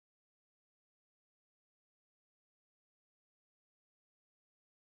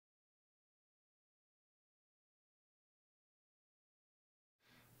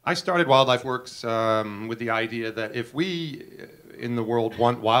I started Wildlife Works with the idea that if we in the world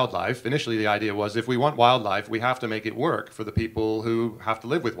want wildlife, initially the idea was if we want wildlife, we have to make it work for the people who have to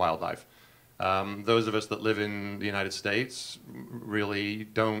live with wildlife. Those of us that live in the United States really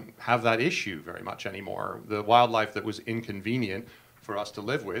don't have that issue very much anymore. The wildlife that was inconvenient for us to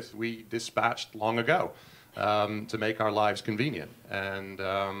live with, we dispatched long ago to make our lives convenient.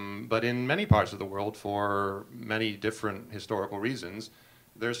 But in many parts of the world, for many different historical reasons,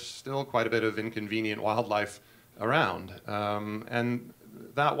 there's still quite a bit of inconvenient wildlife around. And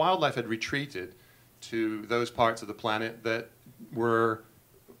that wildlife had retreated to those parts of the planet that were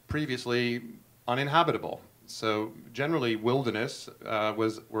previously uninhabitable. So generally wilderness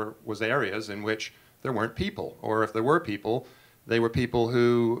was areas in which there weren't people, or if there were people, they were people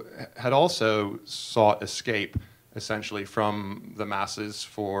who had also sought escape essentially from the masses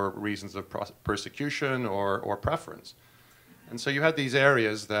for reasons of persecution or preference. And so you had these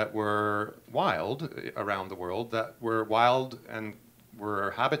areas that were wild around the world, that were wild and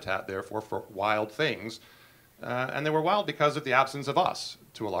were habitat, therefore, for wild things. And they were wild because of the absence of us,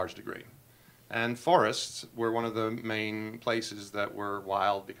 to a large degree. And forests were one of the main places that were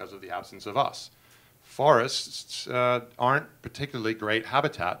wild because of the absence of us. Forests aren't particularly great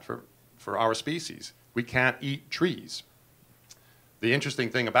habitat for our species. We can't eat trees. The interesting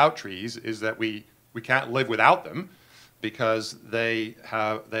thing about trees is that we can't live without them, because they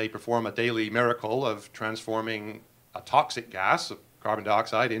perform a daily miracle of transforming a toxic gas, carbon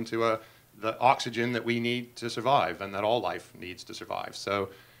dioxide, into the oxygen that we need to survive and that all life needs to survive. So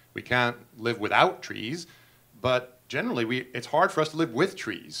we can't live without trees, but generally it's hard for us to live with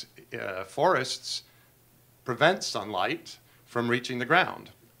trees. Forests prevent sunlight from reaching the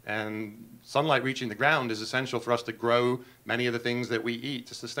ground. And sunlight reaching the ground is essential for us to grow many of the things that we eat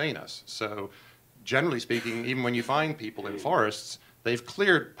to sustain us. So generally speaking, even when you find people in forests, they've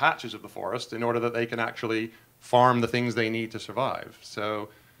cleared patches of the forest in order that they can actually farm the things they need to survive. So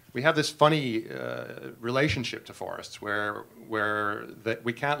we have this funny relationship to forests where that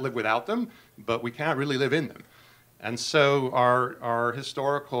we can't live without them, but we can't really live in them. And so our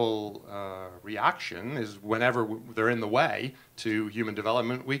historical reaction is whenever they're in the way to human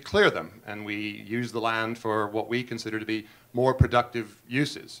development, we clear them and we use the land for what we consider to be more productive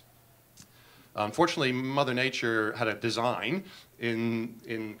uses. Unfortunately, Mother Nature had a design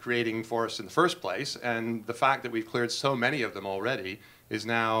in creating forests in the first place, and the fact that we've cleared so many of them already is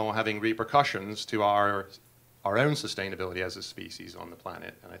now having repercussions to our own sustainability as a species on the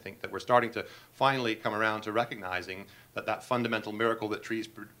planet. And I think that we're starting to finally come around to recognizing that that fundamental miracle that trees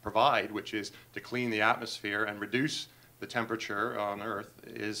provide, which is to clean the atmosphere and reduce the temperature on Earth,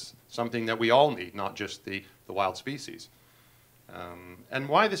 is something that we all need, not just the wild species. And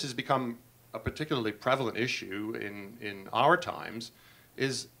why this has become a particularly prevalent issue in our times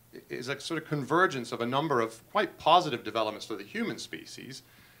is a sort of convergence of a number of quite positive developments for the human species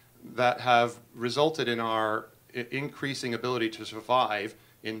that have resulted in our increasing ability to survive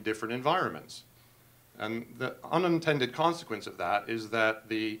in different environments. And the unintended consequence of that is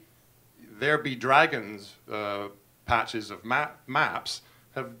that there be dragons patches of maps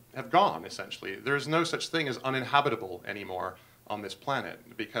have gone, essentially. There's no such thing as uninhabitable anymore on this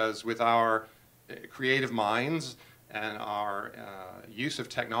planet, because with our creative minds and our use of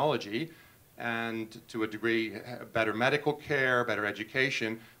technology and, to a degree, better medical care, better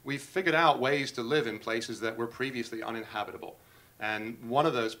education, we've figured out ways to live in places that were previously uninhabitable. And one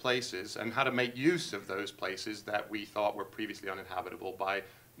of those places, and how to make use of those places that we thought were previously uninhabitable by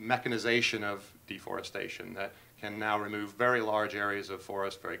mechanization of deforestation that can now remove very large areas of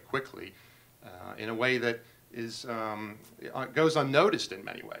forest very quickly in a way that goes unnoticed in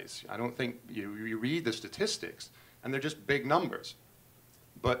many ways. I don't think you read the statistics, and they're just big numbers.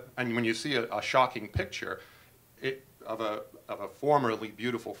 And when you see a shocking picture of a formerly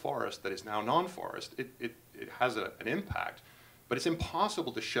beautiful forest that is now non-forest, it has an impact. But it's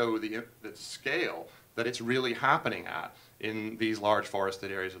impossible to show the scale that it's really happening at in these large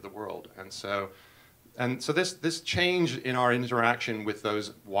forested areas of the world. And so this change in our interaction with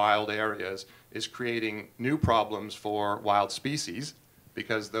those wild areas is creating new problems for wild species,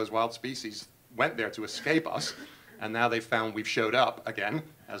 because those wild species went there to escape us, and now they've found we've showed up again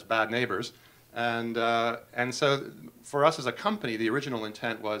as bad neighbors. And so for us as a company, the original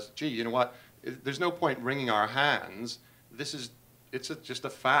intent was, gee, you know what, there's no point wringing our hands. It's just a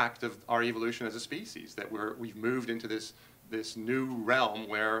fact of our evolution as a species, that we've moved into this new realm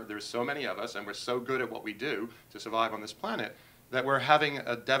where there's so many of us and we're so good at what we do to survive on this planet that we're having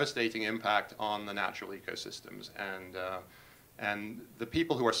a devastating impact on the natural ecosystems. And the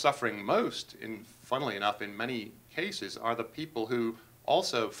people who are suffering most, funnily enough, in many cases, are the people who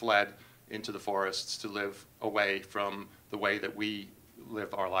also fled into the forests to live away from the way that we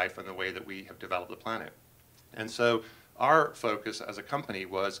live our life and the way that we have developed the planet. And so our focus as a company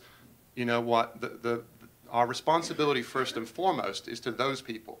was, you know what, our responsibility first and foremost is to those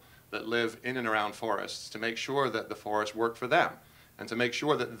people that live in and around forests, to make sure that the forests work for them and to make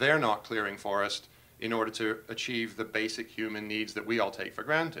sure that they're not clearing forest in order to achieve the basic human needs that we all take for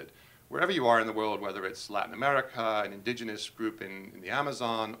granted. Wherever you are in the world, whether it's Latin America, an indigenous group in the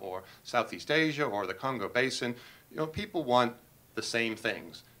Amazon, or Southeast Asia, or the Congo Basin, you know, people want the same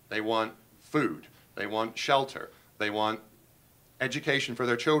things. They want food, they want shelter, they want education for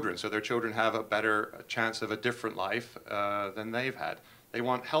their children, so their children have a better chance of a different life than they've had. They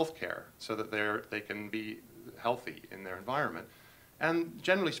want health care so that they can be healthy in their environment. And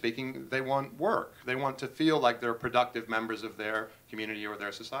generally speaking, they want work. They want to feel like they're productive members of their community or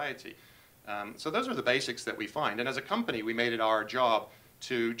their society. So those are the basics that we find. And as a company, we made it our job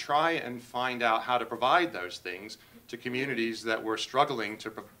to try and find out how to provide those things to communities that were struggling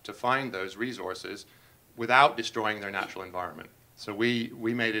to find those resources without destroying their natural environment. So we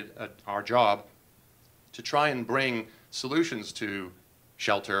made it our job to try and bring solutions to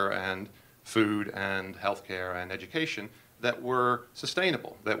shelter and food and healthcare and education that were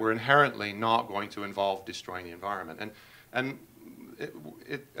sustainable, that were inherently not going to involve destroying the environment. And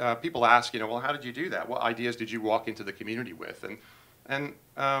people ask, you know, well, how did you do that? What ideas did you walk into the community with? And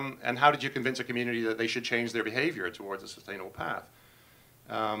how did you convince a community that they should change their behavior towards a sustainable path?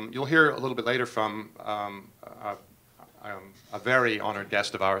 You'll hear a little bit later from a very honored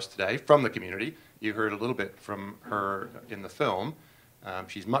guest of ours today from the community. You heard a little bit from her in the film.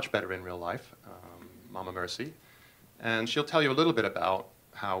 She's much better in real life, Mama Mercy. And she'll tell you a little bit about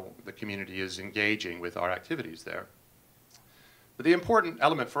how the community is engaging with our activities there. But the important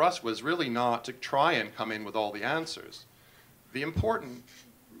element for us was really not to try and come in with all the answers. The important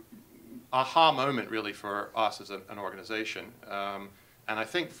aha moment really for us as an organization, and I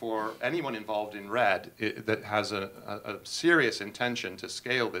think for anyone involved in REDD that has a serious intention to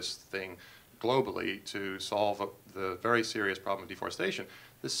scale this thing globally to solve the very serious problem of deforestation,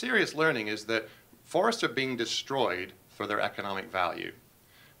 the serious learning is that forests are being destroyed for their economic value.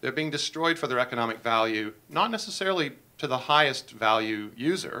 They're being destroyed for their economic value, not necessarily to the highest value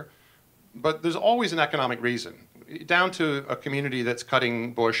user, but there's always an economic reason, down to a community that's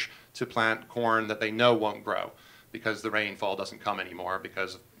cutting bush to plant corn that they know won't grow because the rainfall doesn't come anymore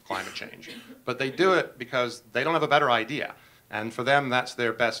because of climate change. But they do it because they don't have a better idea. And for them, that's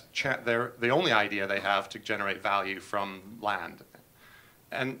their best the only idea they have to generate value from land.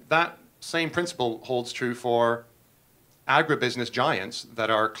 And that same principle holds true for agribusiness giants that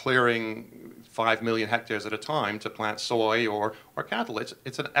are clearing 5 million hectares at a time to plant soy or cattle.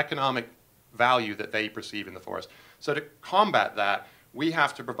 It's an economic value that they perceive in the forest. So to combat that, we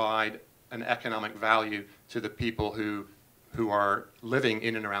have to provide an economic value to the people who are living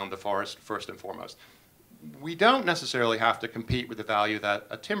in and around the forest first and foremost. We don't necessarily have to compete with the value that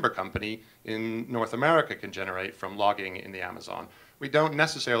a timber company in North America can generate from logging in the Amazon. We don't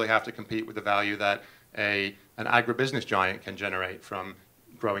necessarily have to compete with the value that an agribusiness giant can generate from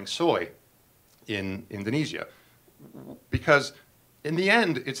growing soy in Indonesia. Because in the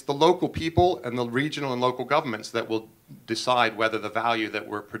end, it's the local people and the regional and local governments that will decide whether the value that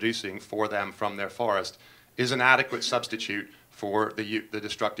we're producing for them from their forest is an adequate substitute for the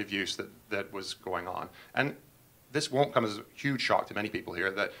destructive use that was going on. And this won't come as a huge shock to many people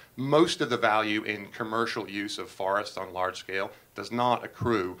here, that most of the value in commercial use of forests on large scale does not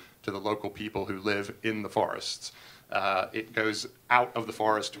accrue to the local people who live in the forests. It goes out of the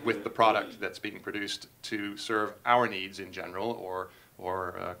forest with the product that's being produced to serve our needs in general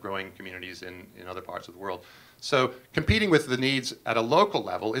or growing communities in other parts of the world. So competing with the needs at a local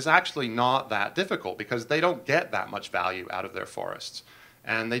level is actually not that difficult because they don't get that much value out of their forests.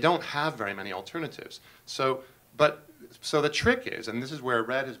 And they don't have very many alternatives. So the trick is, and this is where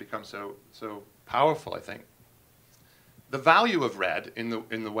REDD has become so powerful, I think, the value of REDD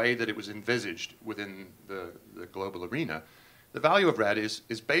in the way that it was envisaged within the global arena, the value of REDD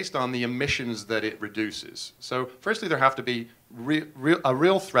is based on the emissions that it reduces. So firstly, there have to be a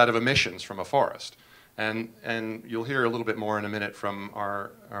real threat of emissions from a forest. And you'll hear a little bit more in a minute from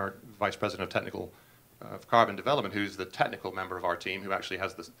our Vice President of Carbon Development, who's the technical member of our team, who actually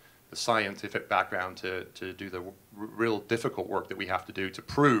has the scientific background to do the real difficult work that we have to do to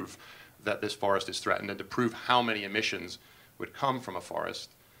prove that this forest is threatened and to prove how many emissions would come from a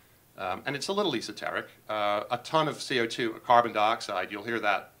forest. And it's a little esoteric. A ton of CO2, carbon dioxide, you'll hear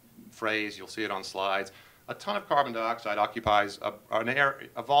that phrase, you'll see it on slides. A ton of carbon dioxide occupies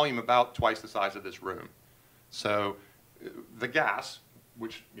a volume about twice the size of this room. So the gas,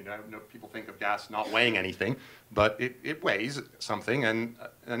 which, you know, people think of gas not weighing anything, but it weighs something, and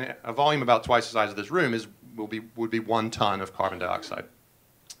a volume about twice the size of this room would be 1 ton of carbon dioxide.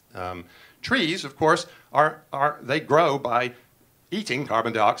 Trees, of course, they grow by eating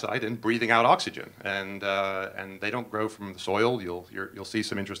carbon dioxide and breathing out oxygen, and they don't grow from the soil. You'll see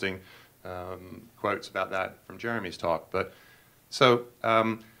some interesting quotes about that from Jeremy's talk. But so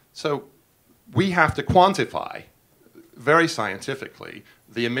we have to quantify very scientifically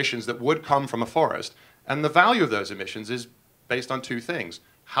the emissions that would come from a forest, and the value of those emissions is based on 2 things: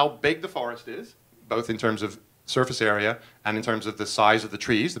 how big the forest is, both in terms of surface area and in terms of the size of the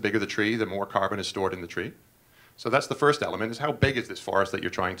trees. The bigger the tree, the more carbon is stored in the tree. So that's the first element, is how big is this forest that you're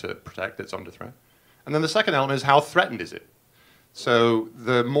trying to protect that's under threat. And then the second element is how threatened is it. So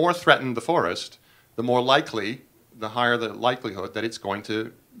the more threatened the forest, the higher the likelihood that it's going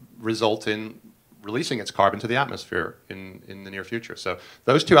to result in releasing its carbon to the atmosphere in the near future. So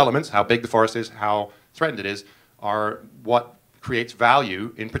those 2 elements, how big the forest is, how threatened it is, are what creates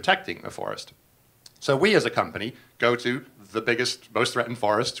value in protecting a forest. So we as a company go to the biggest, most threatened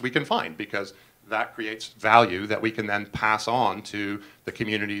forests we can find, because that creates value that we can then pass on to the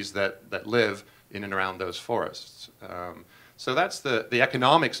communities that live in and around those forests. So that's the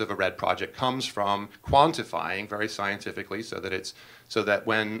economics of a REDD project, comes from quantifying very scientifically, so that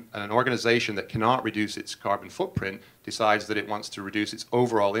when an organization that cannot reduce its carbon footprint decides that it wants to reduce its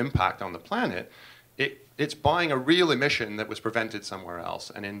overall impact on the planet, it's buying a real emission that was prevented somewhere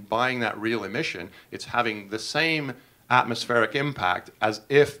else. And in buying that real emission, it's having the same atmospheric impact as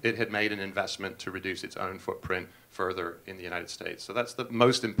if it had made an investment to reduce its own footprint further in the United States. So that's the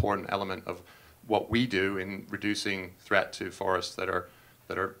most important element of what we do in reducing threat to forests that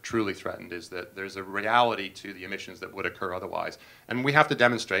are truly threatened, is that there's a reality to the emissions that would occur otherwise. And we have to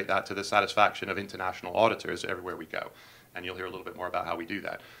demonstrate that to the satisfaction of international auditors everywhere we go. And you'll hear a little bit more about how we do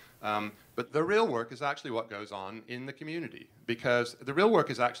that. But the real work is actually what goes on in the community, because the real work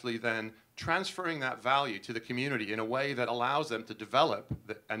is actually then transferring that value to the community in a way that allows them to develop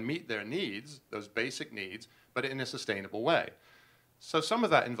and meet their needs, those basic needs, but in a sustainable way. So some of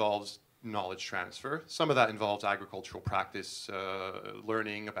that involves knowledge transfer. Some of that involves agricultural practice,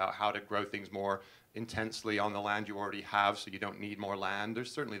 learning about how to grow things more intensely on the land you already have so you don't need more land.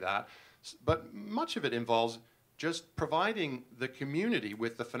 There's certainly that. But much of it involves just providing the community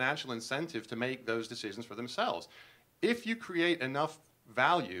with the financial incentive to make those decisions for themselves. If you create enough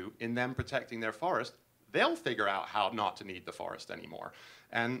value in them protecting their forest, they'll figure out how not to need the forest anymore.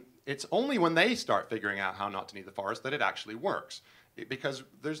 And it's only when they start figuring out how not to need the forest that it actually works. Because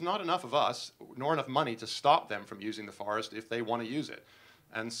there's not enough of us, nor enough money to stop them from using the forest if they want to use it.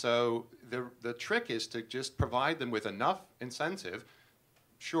 And so the trick is to just provide them with enough incentive.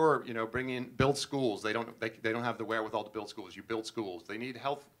 Sure, you know, build schools. They don't have the wherewithal to build schools. You build schools. They need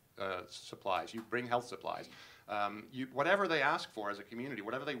health supplies. You bring health supplies. Whatever they ask for as a community,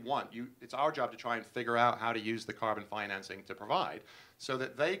 whatever they want, it's our job to try and figure out how to use the carbon financing to provide, so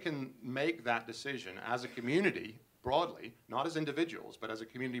that they can make that decision as a community broadly, not as individuals, but as a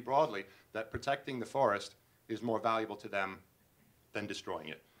community broadly, that protecting the forest is more valuable to them than destroying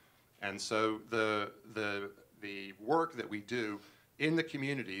it. And so the work that we do in the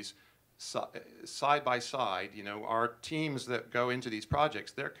communities, side by side, you know, our teams that go into these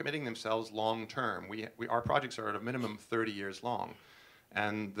projects, they're committing themselves long term. Our projects are at a minimum 30 years long.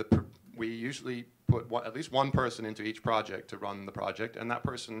 And we usually put at least one person into each project to run the project, and that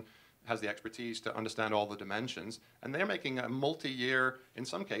person has the expertise to understand all the dimensions. And they're making a multi-year, in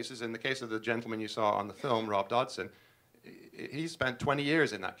some cases, in the case of the gentleman you saw on the film, Rob Dodson, he spent 20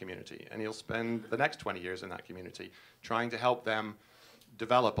 years in that community, and he'll spend the next 20 years in that community trying to help them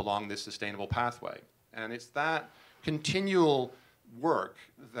develop along this sustainable pathway. And it's that continual work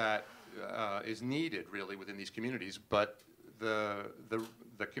that is needed, really, within these communities, but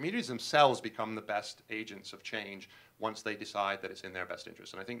the communities themselves become the best agents of change once they decide that it's in their best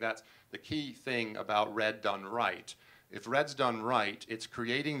interest. And I think that's the key thing about REDD done right. If REDD's done right, it's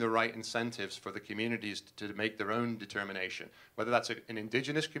creating the right incentives for the communities to make their own determination, whether that's an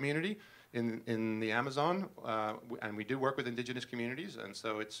indigenous community in the Amazon, and we do work with indigenous communities, and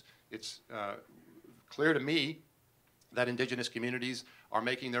so it's clear to me that indigenous communities are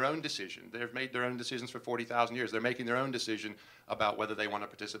making their own decision. They've made their own decisions for 40,000 years. They're making their own decision about whether they want to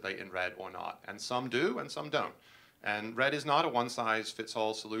participate in REDD or not. And some do, and some don't. And REDD is not a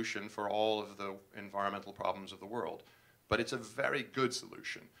one-size-fits-all solution for all of the environmental problems of the world. But it's a very good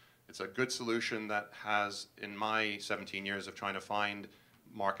solution. It's a good solution that has, in my 17 years of trying to find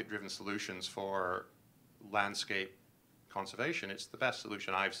market-driven solutions for landscape conservation, it's the best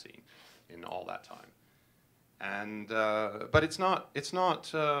solution I've seen in all that time. And, but it's not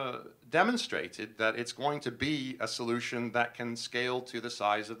demonstrated that it's going to be a solution that can scale to the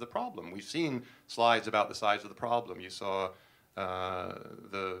size of the problem. We've seen slides about the size of the problem. You saw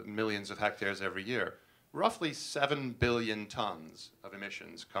the millions of hectares every year. Roughly 7 billion tons of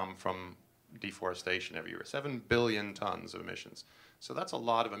emissions come from deforestation every year. 7 billion tons of emissions. So that's a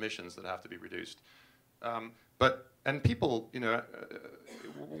lot of emissions that have to be reduced. And people, you know,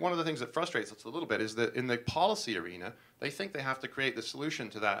 one of the things that frustrates us a little bit is that in the policy arena, they think they have to create the solution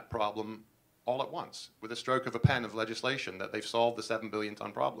to that problem all at once with a stroke of a pen of legislation, that they've solved the 7 billion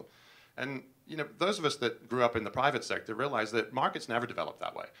ton problem. And, you know, those of us that grew up in the private sector realize that markets never develop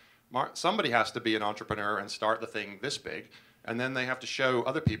that way. Somebody has to be an entrepreneur and start the thing this big, and then they have to show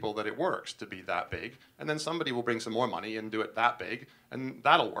other people that it works to be that big, and then somebody will bring some more money and do it that big, and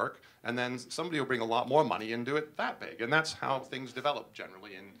that'll work, and then somebody will bring a lot more money and do it that big, and that's how things develop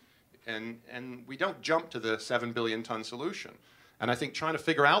generally, and we don't jump to the 7 billion ton solution. And I think trying to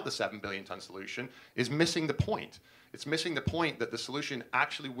figure out the 7 billion ton solution is missing the point. It's missing the point that the solution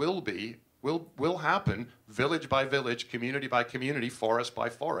actually will happen village by village, community by community, forest by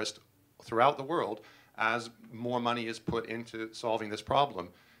forest throughout the world, as more money is put into solving this problem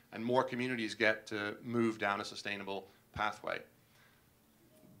and more communities get to move down a sustainable pathway.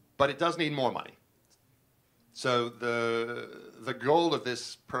 But it does need more money. So the goal of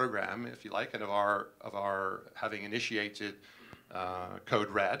this program, if you like, and of our having initiated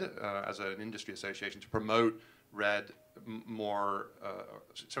Code REDD as an industry association to promote REDD more,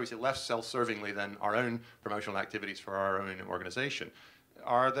 shall we say, less self-servingly than our own promotional activities for our own organization,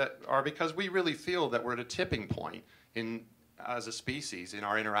 are because we really feel that we're at a tipping point as a species in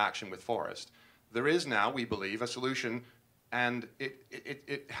our interaction with forest. There is now, we believe, a solution, and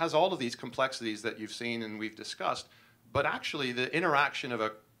it has all of these complexities that you've seen and we've discussed, but actually the interaction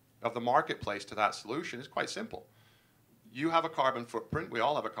of the marketplace to that solution is quite simple. You have a carbon footprint, we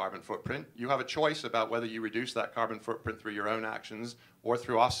all have a carbon footprint. You have a choice about whether you reduce that carbon footprint through your own actions or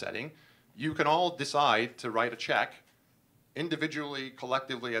through offsetting. You can all decide to write a check individually,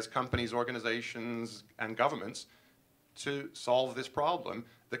 collectively, as companies, organizations, and governments to solve this problem.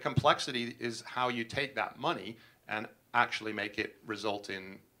 The complexity is how you take that money and actually make it result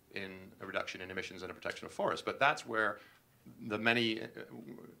in a reduction in emissions and a protection of forests. But that's where the many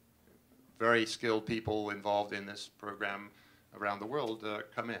very skilled people involved in this program around the world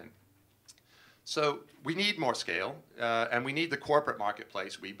come in. So we need more scale, and we need the corporate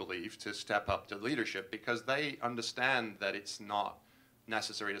marketplace, we believe, to step up to leadership, because they understand that it's not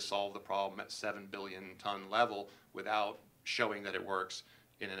necessary to solve the problem at 7 billion ton level without showing that it works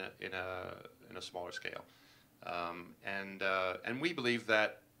in a smaller scale. And we believe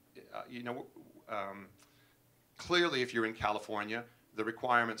that, clearly if you're in California, the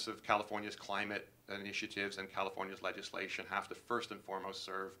requirements of California's climate initiatives and California's legislation have to first and foremost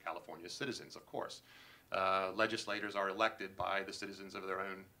serve California's citizens, of course. Legislators are elected by the citizens of their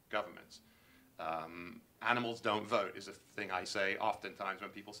own governments. Animals don't vote is a thing I say oftentimes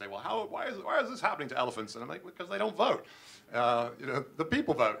when people say, well, why is this happening to elephants? And I'm like, because they don't vote. The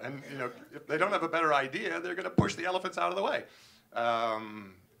people vote, and if they don't have a better idea, they're going to push the elephants out of the way.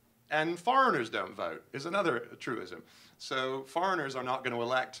 And foreigners don't vote is another truism. So foreigners are not going to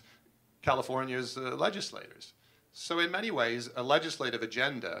elect California's legislators. So in many ways, a legislative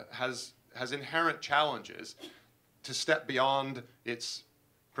agenda has inherent challenges to step beyond its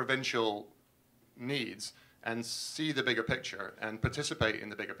provincial needs and see the bigger picture and participate in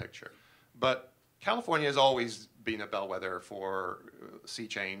the bigger picture. But California has always been a bellwether for sea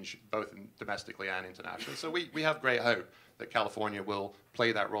change, both domestically and internationally. So we have great hope that California will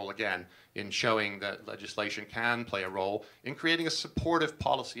play that role again in showing that legislation can play a role in creating a supportive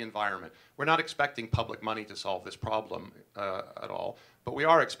policy environment. We're not expecting public money to solve this problem at all, but we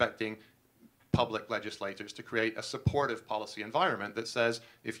are expecting public legislators to create a supportive policy environment that says,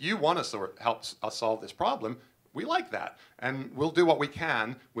 if you want to help us solve this problem, we like that, and we'll do what we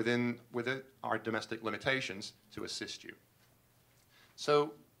can within our domestic limitations to assist you.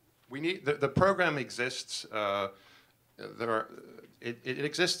 So we need the program exists. It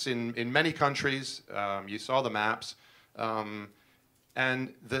exists in many countries. You saw the maps,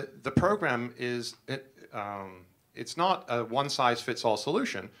 and the program is it's not a one-size-fits-all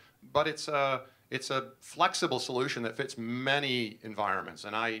solution, but it's a flexible solution that fits many environments.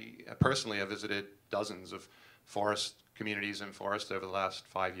 And I personally have visited dozens of forest communities and forests over the last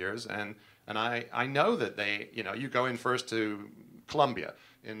 5 years, and I know that you go in first to Colombia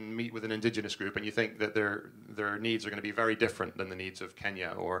and meet with an indigenous group, and you think that their needs are going to be very different than the needs of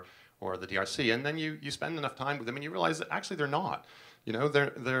Kenya or or the DRC, and then you spend enough time with them and you realize that actually they're not. You know,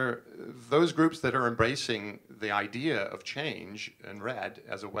 they're those groups that are embracing the idea of change and REDD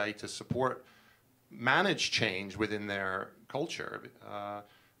as a way to support, manage change within their culture.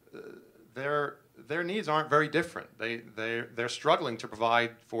 Their needs aren't very different. They're struggling to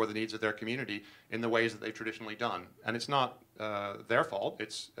provide for the needs of their community in the ways that they've traditionally done, and it's not their fault.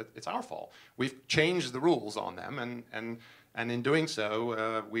 It's our fault. We've changed the rules on them, and in doing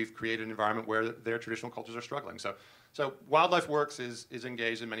so, we've created an environment where their traditional cultures are struggling. So Wildlife Works is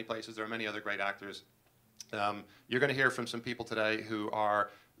engaged in many places. There are many other great actors. You're going to hear from some people today who are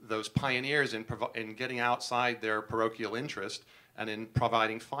those pioneers in getting outside their parochial interest and in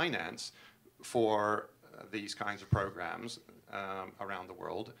providing finance for these kinds of programs around the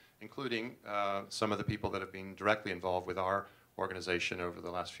world, including some of the people that have been directly involved with our organization over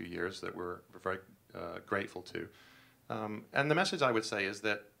the last few years that we're very grateful to. And the message I would say is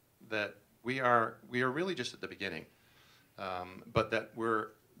that we are really just at the beginning, but that we're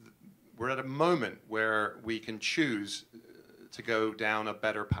at a moment where we can choose to go down a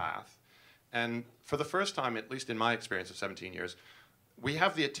better path. And for the first time, at least in my experience of 17 years, we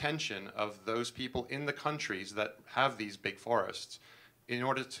have the attention of those people in the countries that have these big forests in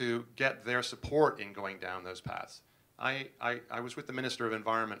order to get their support in going down those paths. I was with the Minister of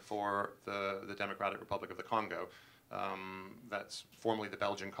Environment for the Democratic Republic of the Congo. That's formerly the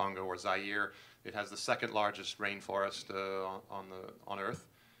Belgian Congo, or Zaire. It has the second largest rainforest on Earth.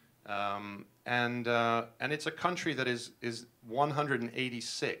 And it's a country that is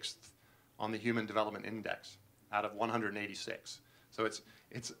 186th on the Human Development Index out of 186. So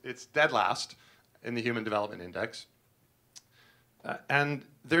it's dead last in the Human Development Index. And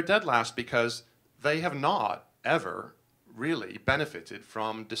they're dead last because they have not ever really benefited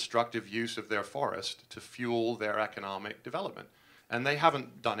from destructive use of their forest to fuel their economic development. And they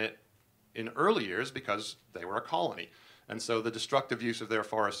haven't done it in early years because they were a colony. And so the destructive use of their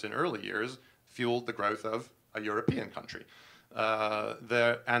forests in early years fueled the growth of a European country.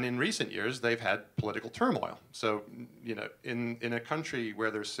 And in recent years, they've had political turmoil. So, you know, in a country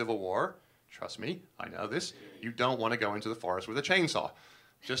where there's civil war, trust me, I know this, you don't want to go into the forest with a chainsaw,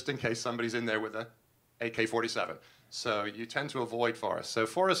 just in case somebody's in there with a AK-47. So you tend to avoid forests. So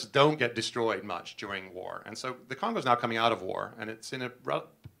forests don't get destroyed much during war. And so the Congo's now coming out of war, and it's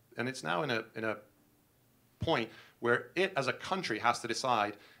now in a point where it, as a country, has to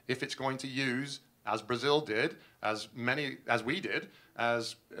decide if it's going to use, as Brazil did, as we did,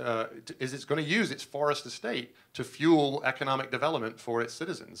 is it going to use its forest estate to fuel economic development for its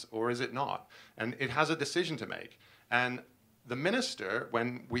citizens, or is it not? And it has a decision to make. And the minister,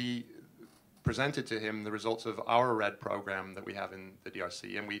 when we presented to him the results of our REDD program that we have in the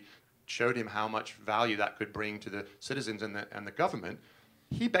DRC, and we showed him how much value that could bring to the citizens and the government,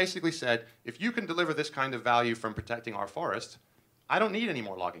 he basically said, if you can deliver this kind of value from protecting our forests, I don't need any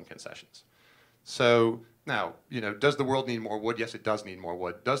more logging concessions. So now, you know, does the world need more wood? Yes, it does need more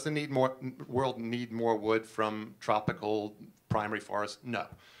wood. Does the world need more wood from tropical primary forests? No.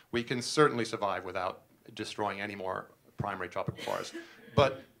 We can certainly survive without destroying any more primary tropical forests.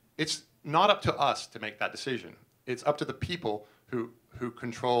 But it's not up to us to make that decision. It's up to the people who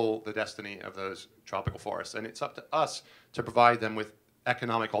control the destiny of those tropical forests. And it's up to us to provide them with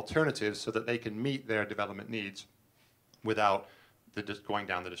economic alternatives so that they can meet their development needs without going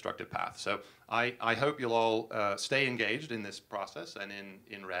down the destructive path. So I hope you'll all stay engaged in this process and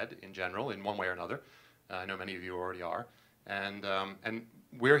in REDD in general, in one way or another. I know many of you already are. And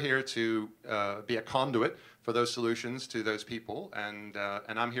we're here to be a conduit for those solutions to those people. And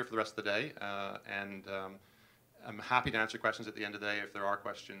I'm here for the rest of the day. I'm happy to answer questions at the end of the day if there are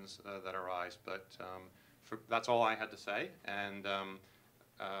questions that arise. But that's all I had to say. And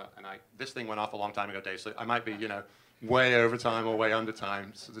this thing went off a long time ago, Dave, so I might be, you know, way over time or way under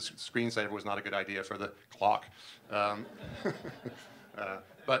time. So the screensaver was not a good idea for the clock. But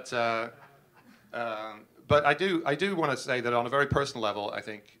I do want to say that on a very personal level, I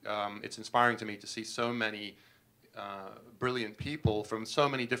think it's inspiring to me to see so many brilliant people from so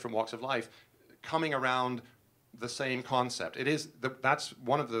many different walks of life coming around the same concept. That's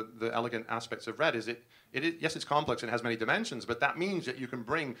one of the elegant aspects of REDD. Yes, it's complex and has many dimensions, but that means that you can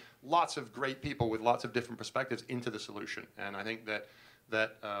bring lots of great people with lots of different perspectives into the solution. And I think that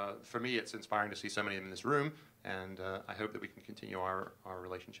for me, it's inspiring to see so many of them in this room, and I hope that we can continue our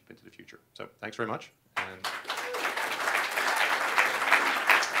relationship into the future. So thanks very much. And